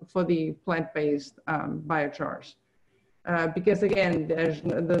true for the plant-based biochars. Because again,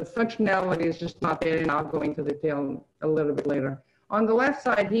 the functionality is just not there, and I'll go into detail a little bit later. On the left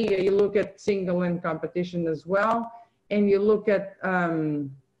side here, you look at single and competition as well, and you look at,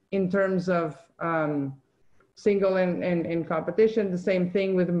 in terms of single and competition, the same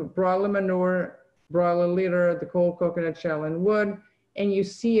thing with broiler manure, broiler litter, the coal, coconut shell, and wood. And you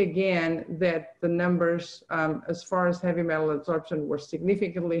see again that the numbers as far as heavy metal absorption were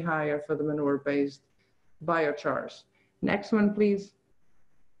significantly higher for the manure-based biochars. Next one, please.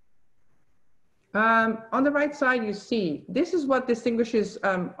 On the right side, you see, this is what distinguishes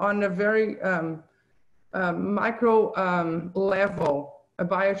on a very micro level a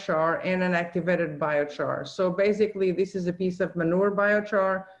biochar and an activated biochar. So basically, this is a piece of manure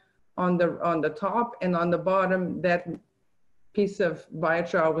biochar on the top, and on the bottom, that piece of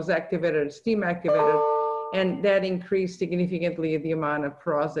biochar was activated, steam activated, and that increased significantly the amount of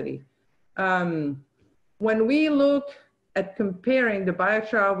porosity. When we look at comparing the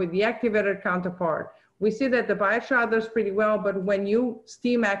biochar with the activated counterpart, we see that the biochar does pretty well, but when you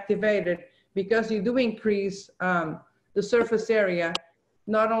steam activate it, because you do increase the surface area,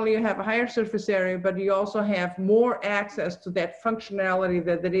 not only you have a higher surface area, but you also have more access to that functionality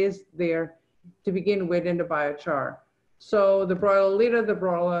that is there to begin with in the biochar. So the broiler litter, the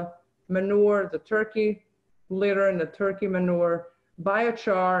broiler manure, the turkey litter, and the turkey manure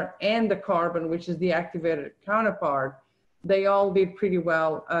biochar and the carbon, which is the activated counterpart, they all did pretty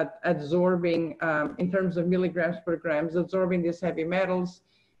well at absorbing, in terms of milligrams per grams, absorbing these heavy metals.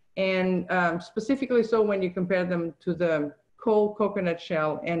 And specifically so when you compare them to the coal, coconut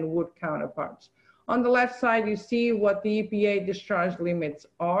shell, and wood counterparts. On the left side, you see what the EPA discharge limits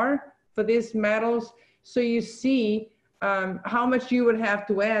are for these metals. So you see how much you would have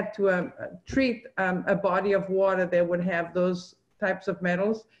to add to treat a body of water that would have those types of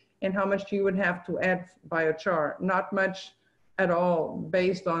metals, and how much you would have to add biochar. Not much at all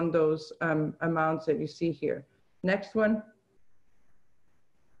based on those amounts that you see here. Next one.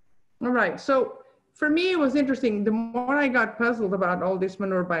 All right, so for me, it was interesting. The more I got puzzled about all these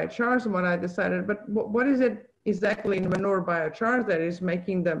manure biochars, and what I decided, but what is it exactly in manure biochars that is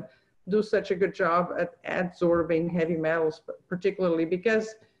making them do such a good job at absorbing heavy metals, particularly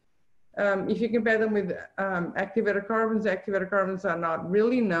because if you compare them with activated carbons are not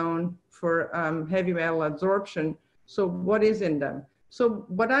really known for heavy metal absorption. So what is in them? So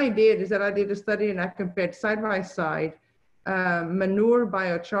what I did is that I did a study and I compared side by side manure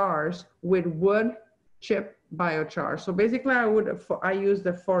biochars with wood chip biochar. So basically I used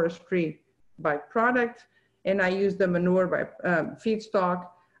the forestry byproduct and I used the manure by feedstock.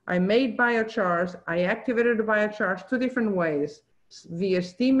 I made biochars, I activated the biochars two different ways, via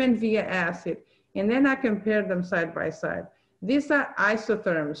steam and via acid, and then I compared them side by side. These are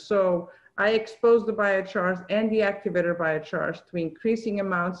isotherms, so I exposed the biochars and the activated biochars to increasing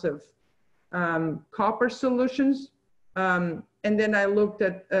amounts of copper solutions, and then I looked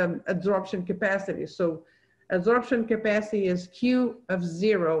at absorption capacity. So absorption capacity is Q of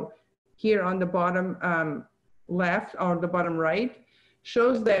 0 here on the bottom left or the bottom right,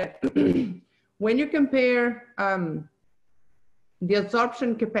 shows that when you compare the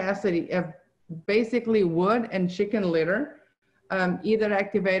absorption capacity of basically wood and chicken litter, either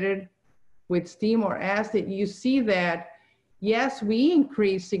activated with steam or acid, you see that, yes, we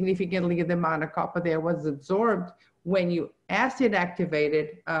increased significantly the amount of copper that was absorbed when you acid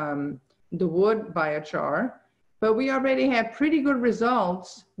activated the wood biochar, but we already had pretty good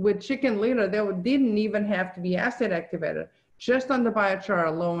results with chicken litter that didn't even have to be acid activated, just on the biochar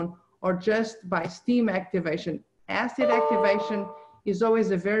alone or just by steam activation. Acid activation is always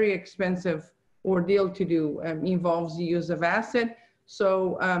a very expensive ordeal to do, involves the use of acid.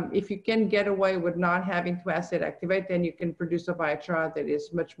 So if you can get away with not having to acid activate, then you can produce a biochar that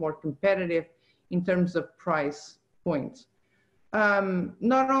is much more competitive in terms of price points.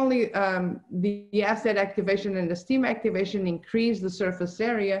 Not only the acid activation and the steam activation increase the surface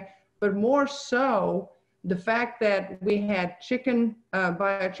area, but more so the fact that we had chicken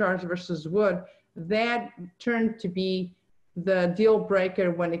biochars versus wood, that turned to be the deal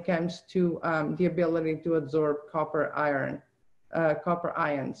breaker when it comes to the ability to absorb copper ions.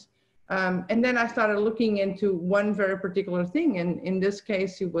 And then I started looking into one very particular thing, and in this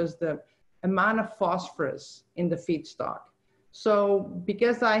case, it was the amount of phosphorus in the feedstock. So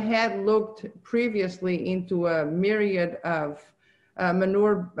because I had looked previously into a myriad of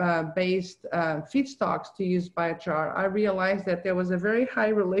manure-based feedstocks to use biochar, I realized that there was a very high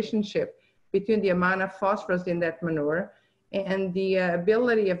relationship between the amount of phosphorus in that manure and the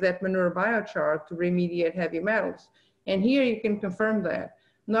ability of that manure biochar to remediate heavy metals. And here you can confirm that.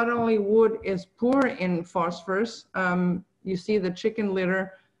 Not only wood is poor in phosphorus, you see the chicken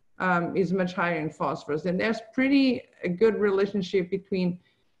litter is much higher in phosphorus. And there's pretty a good relationship between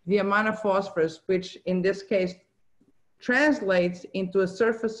the amount of phosphorus, which in this case translates into a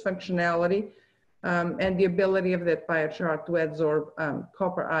surface functionality and the ability of that biochar to absorb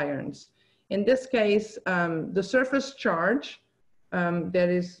copper ions. In this case, the surface charge that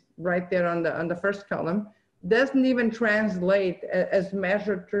is right there on the first column doesn't even translate as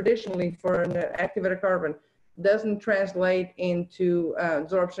measured traditionally for an activated carbon, doesn't translate into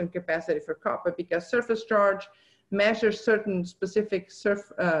absorption capacity for copper, because surface charge measures certain specific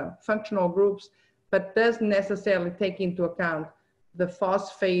functional groups, but doesn't necessarily take into account the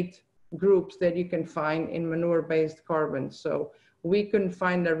phosphate groups that you can find in manure-based carbons. So we couldn't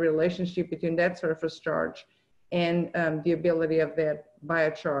find a relationship between that surface charge and the ability of that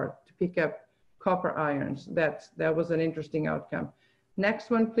biochar to pick up copper ions. That was an interesting outcome. Next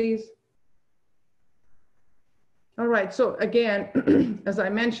one, please. All right, so again, as I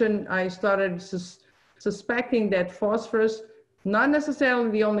mentioned, I started suspecting that phosphorus, not necessarily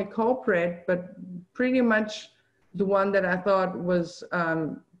the only culprit, but pretty much the one that I thought was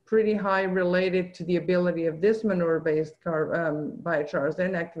pretty high related to the ability of this manure-based biochars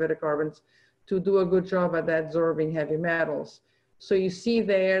and activated carbons to do a good job at absorbing heavy metals. So you see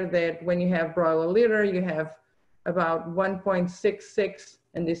there that when you have broiler litter, you have about 1.66,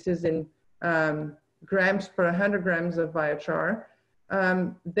 and this is in grams per 100 grams of biochar.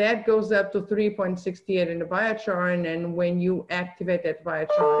 That goes up to 3.68 in the biochar, and then when you activate that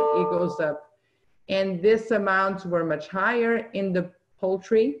biochar, it goes up. And these amounts were much higher in the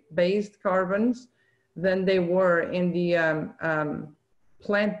poultry-based carbons than they were in the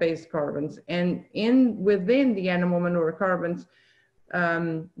plant-based carbons. And within the animal manure carbons,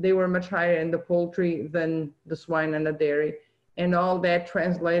 they were much higher in the poultry than the swine and the dairy. And all that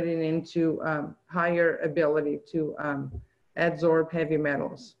translated into higher ability to absorb heavy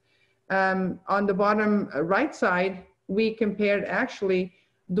metals. On the bottom right side, we compared actually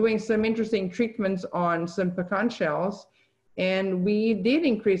doing some interesting treatments on some pecan shells, and we did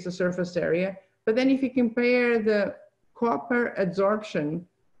increase the surface area. But then if you compare the copper absorption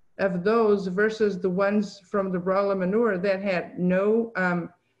of those versus the ones from the broiler manure that had no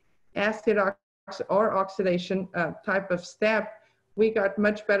acid or oxidation type of step, we got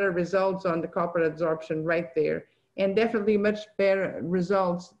much better results on the copper absorption right there, and definitely much better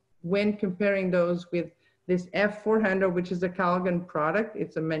results when comparing those with this F400, which is a Calgon product.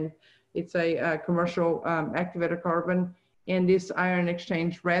 It's a commercial activated carbon, and this iron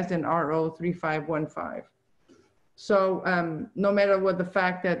exchange resin RO3515. So no matter what the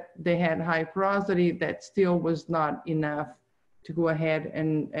fact that they had high porosity, that still was not enough to go ahead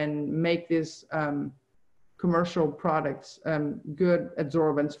and make this commercial products good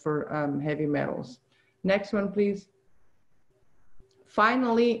absorbents for heavy metals. Next one, please.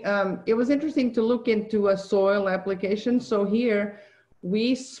 Finally, it was interesting to look into a soil application. So here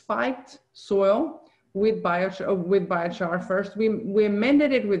we spiked soil with biochar first. We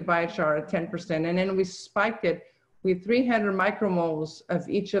amended it with biochar at 10%, and then we spiked it with 300 micromoles of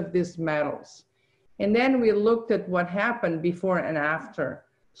each of these metals. And then we looked at what happened before and after.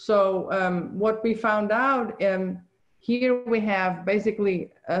 So what we found out, here we have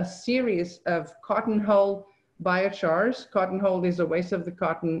basically a series of cotton hull biochars. Cotton hull is a waste of the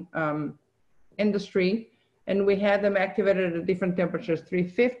cotton industry. And we had them activated at different temperatures,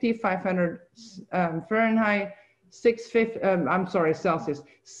 350, 500 Fahrenheit, 650, Celsius,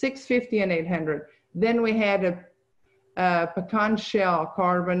 650 and 800. Then we had a pecan shell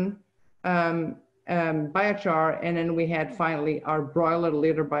carbon biochar, and then we had finally our broiler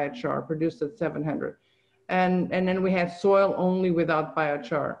litter biochar produced at 700. And then we had soil only without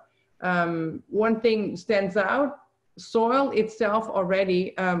biochar. One thing stands out, soil itself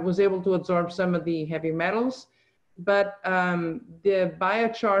already was able to absorb some of the heavy metals, but the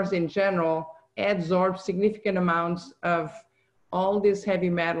biochars in general absorb significant amounts of all these heavy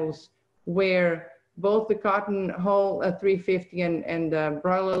metals, where both the cotton hull 350 and the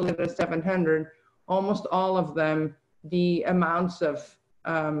broiler litter 700, almost all of them, the amounts of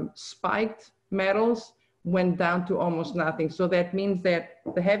spiked metals went down to almost nothing. So that means that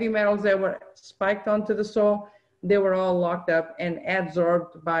the heavy metals that were spiked onto the soil, they were all locked up and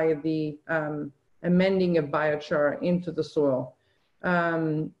absorbed by the amending of biochar into the soil.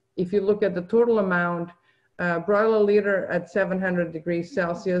 If you look at the total amount, broiler litter at 700 degrees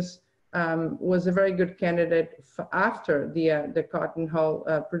Celsius was a very good candidate after the cotton hull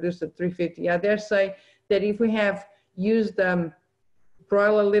produced at 350. I dare say that if we have used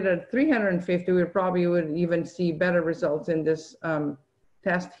broiler litter at 350, we probably would even see better results in this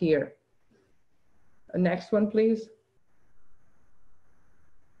test here. Next one, please.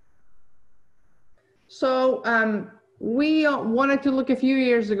 So we wanted to look a few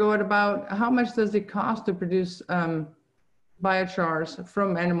years ago at about how much does it cost to produce biochars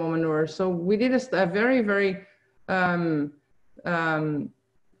from animal manure. So we did a very, very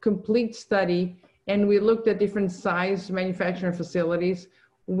complete study, and we looked at different size manufacturing facilities.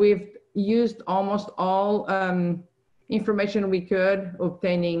 We've used almost all information we could,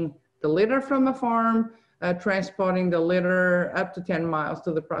 obtaining the litter from a farm, transporting the litter up to 10 miles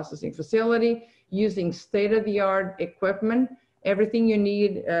to the processing facility, using state-of-the-art equipment, everything you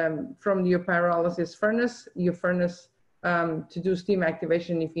need from your pyrolysis furnace, your furnace to do steam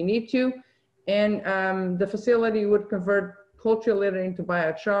activation if you need to. And the facility would convert poultry litter into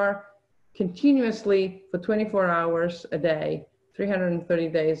biochar continuously for 24 hours a day, 330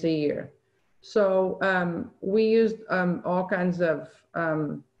 days a year. So we used all kinds of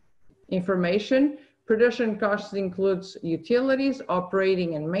information. Production costs includes utilities,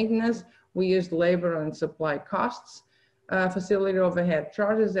 operating and maintenance. We used labor and supply costs, facility overhead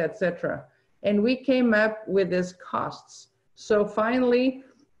charges, etc. And we came up with these costs. So finally,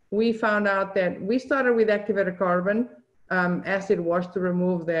 we found out that we started with activated carbon, acid wash to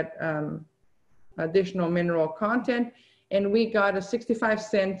remove that additional mineral content, and we got a 65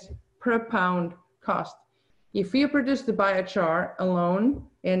 cents per pound cost. If you produce the biochar alone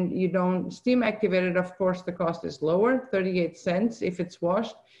and you don't steam activate it, of course, the cost is lower, 38 cents if it's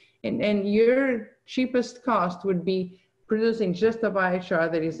washed. And your cheapest cost would be producing just a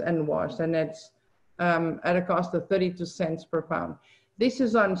biochar that is unwashed, and that's at a cost of 32 cents per pound. This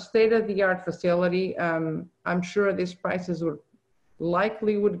is on state-of-the-art facility. I'm sure these prices would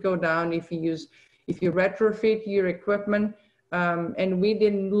likely go down if you retrofit your equipment. And we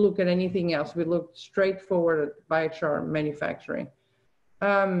didn't look at anything else. We looked straightforward at biochar manufacturing.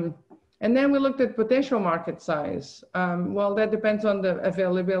 And then we looked at potential market size. Well, that depends on the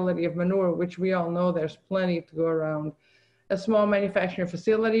availability of manure, which we all know there's plenty to go around. A small manufacturing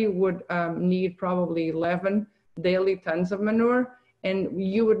facility would need probably 11 daily tons of manure, and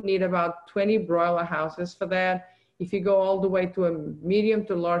you would need about 20 broiler houses for that. If you go all the way to a medium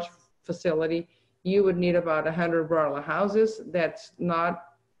to large facility, you would need about 100 broiler houses. That's not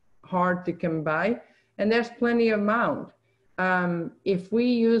hard to come by, and there's plenty of amount. If we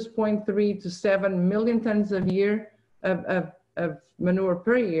use 0.3 to 7 million tons a year of manure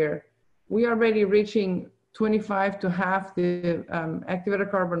per year, we are already reaching 25 to half the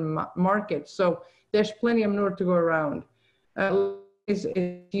activated carbon market. So there's plenty of manure to go around. It's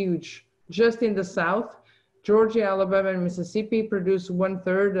huge. Just in the South, Georgia, Alabama, and Mississippi produce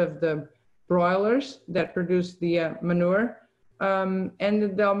 1/3 of the broilers that produce the manure. And the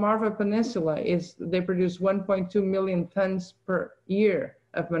Delmarva Peninsula they produce 1.2 million tons per year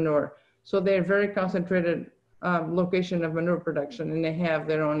of manure. So they're very concentrated location of manure production, and they have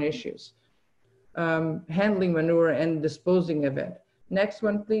their own issues. Handling manure and disposing of it. Next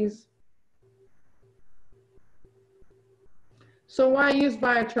one, please. So why use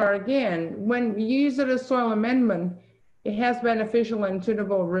biochar again? When you use it as soil amendment, it has beneficial and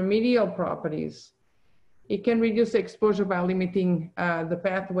tunable remedial properties. It can reduce exposure by limiting the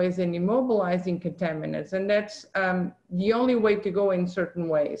pathways and immobilizing contaminants, and that's the only way to go in certain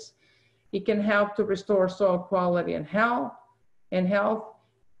ways. It can help to restore soil quality and health.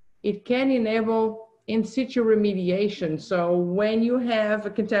 It can enable in situ remediation. So when you have a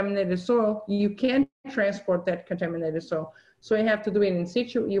contaminated soil, you can transport that contaminated soil. So you have to do it in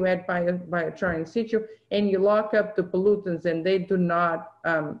situ. You add biochar in situ, and you lock up the pollutants, and they do not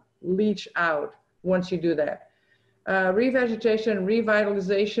leach out once you do that. Revegetation,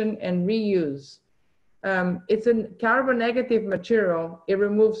 revitalization, and reuse. It's a carbon negative material. It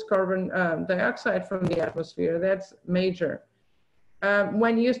removes carbon dioxide from the atmosphere. That's major.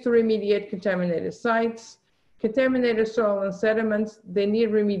 When used to remediate contaminated sites, contaminated soil and sediments, they need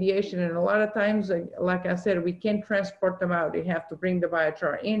remediation. And a lot of times, like I said, we can't transport them out. You have to bring the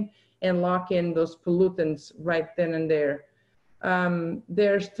biochar in and lock in those pollutants right then and there.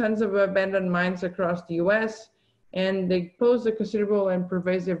 There's tons of abandoned mines across the US, and they pose a considerable and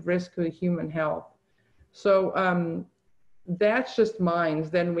pervasive risk to human health. So that's just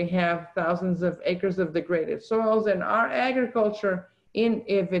mines. Then we have thousands of acres of degraded soils, and our agriculture in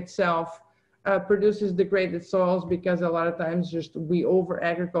itself produces degraded soils because a lot of times just we over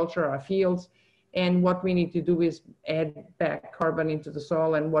agriculture our fields, and what we need to do is add back carbon into the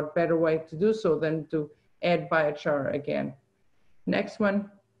soil, and what better way to do so than to add biochar again. Next one.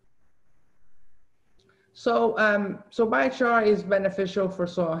 So biochar is beneficial for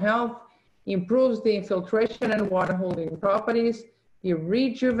soil health, improves the infiltration and water holding properties, it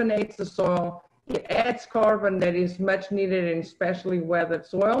rejuvenates the soil, it adds carbon that is much needed in especially weathered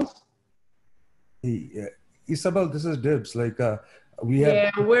soils. Isabel, this is Dibs. We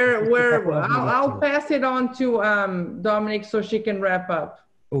have. Yeah, I'll pass it on to Dominic so she can wrap up.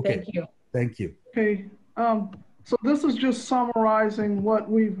 Okay. Thank you. Thank you. Okay. So this is just summarizing what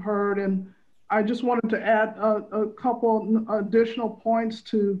we've heard, and I just wanted to add a couple additional points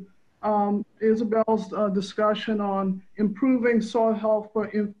to Isabel's discussion on improving soil health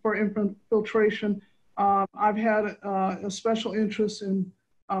for infiltration. I've had a special interest in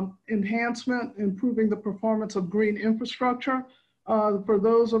enhancement, improving the performance of green infrastructure. For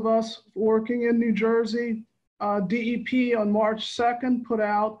those of us working in New Jersey, DEP on March 2nd put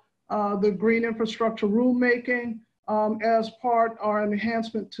out the green infrastructure rulemaking as part our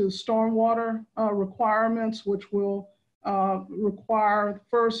enhancement to stormwater requirements, which will require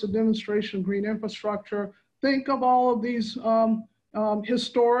first a demonstration of green infrastructure. Think of all of these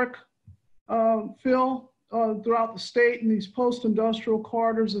historic fill throughout the state and these post-industrial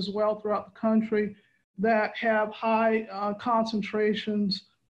corridors as well throughout the country that have high concentrations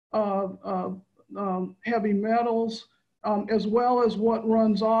of heavy metals, as well as what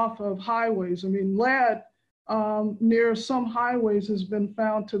runs off of highways. I mean, lead near some highways has been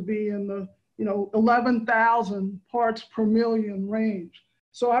found to be in the 11,000 parts per million range.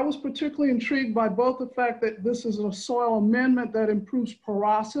 So I was particularly intrigued by both the fact that this is a soil amendment that improves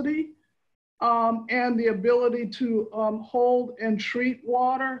porosity and the ability to hold and treat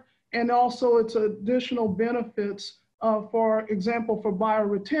water, and also its additional benefits, for example, for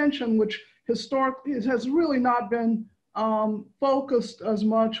bioretention, which historically has really not been focused as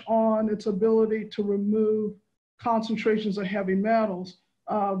much on its ability to remove concentrations of heavy metals,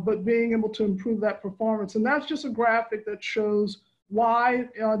 but being able to improve that performance. And that's just a graphic that shows why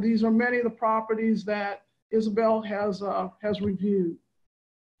these are many of the properties that Isabel has reviewed.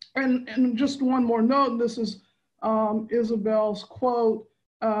 And just one more note, this is Isabel's quote,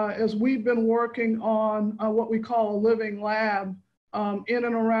 as we've been working on what we call a living lab in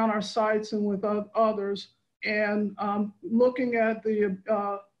and around our sites and with others, and looking at the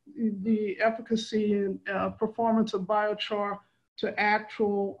efficacy and performance of biochar to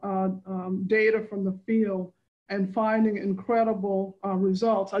actual data from the field and finding incredible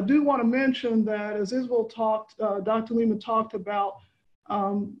results. I do want to mention that as Isabel talked, Dr. Lima talked about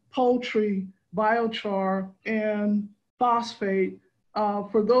poultry, biochar, and phosphate.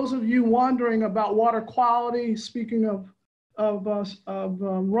 For those of you wondering about water quality, speaking of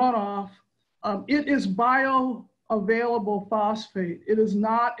runoff, it is bioavailable phosphate. It is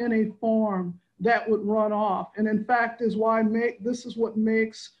not in a form that would run off. And in fact, this is what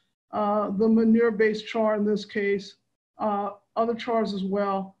makes the manure-based char in this case, other chars as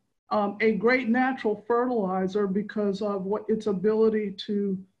well, a great natural fertilizer because of its ability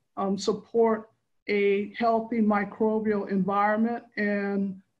to support a healthy microbial environment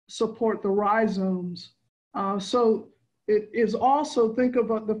and support the rhizomes. So it is also, think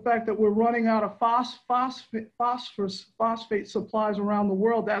about the fact that we're running out of phosphate supplies around the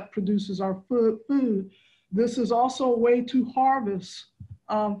world that produces our food. This is also a way to harvest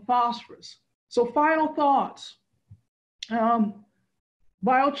phosphorus. So final thoughts.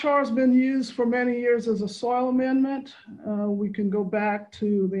 Biochar has been used for many years as a soil amendment. We can go back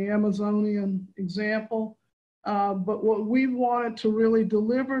to the Amazonian example. But what we wanted to really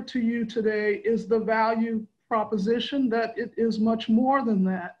deliver to you today is the value proposition that it is much more than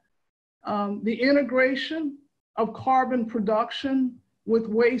that. The integration of carbon production with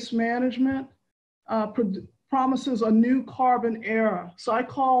waste management promises a new carbon era. So I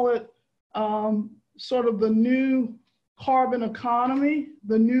call it sort of the new carbon economy.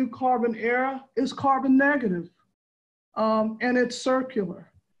 The new carbon era is carbon negative, and it's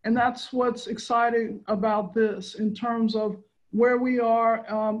circular. And that's what's exciting about this in terms of where we are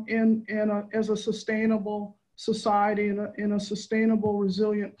as a sustainable society in a sustainable,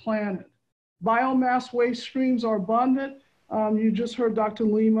 resilient planet. Biomass waste streams are abundant. You just heard Dr.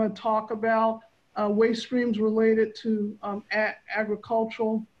 Lima talk about waste streams related to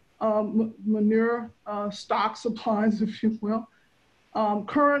agricultural manure stock supplies, if you will.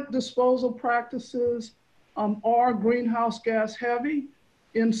 Current disposal practices are greenhouse gas heavy,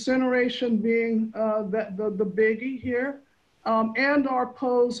 incineration being the biggie here, and are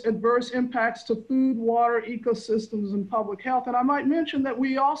pose adverse impacts to food, water, ecosystems, and public health. And I might mention that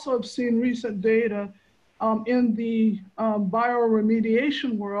we also have seen recent data in the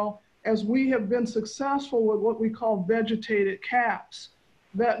bioremediation world, as we have been successful with what we call vegetated caps,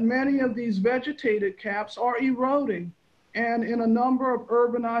 that many of these vegetated caps are eroding, and in a number of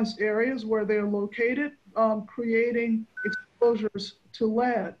urbanized areas where they're located, creating exposures to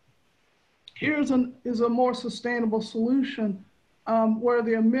lead. Here's a more sustainable solution where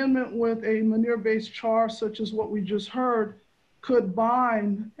the amendment with a manure-based char, such as what we just heard, could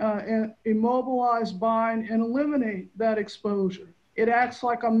bind and immobilize, bind, and eliminate that exposure. It acts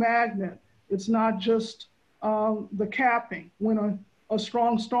like a magnet. It's not just the capping. When a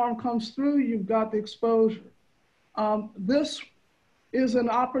strong storm comes through, you've got the exposure. This is an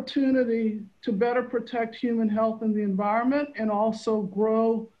opportunity to better protect human health and the environment and also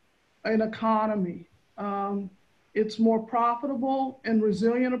grow an economy. It's more profitable and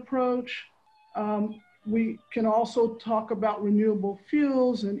resilient approach. We can also talk about renewable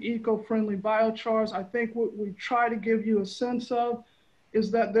fuels and eco-friendly biochars. I think what we try to give you a sense of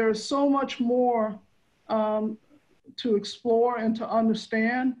is that there is so much more to explore and to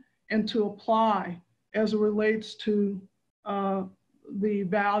understand and to apply as it relates to the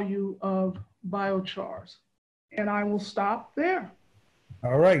value of biochars. And I will stop there.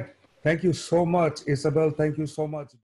 All right. Thank you so much, Isabel. Thank you so much.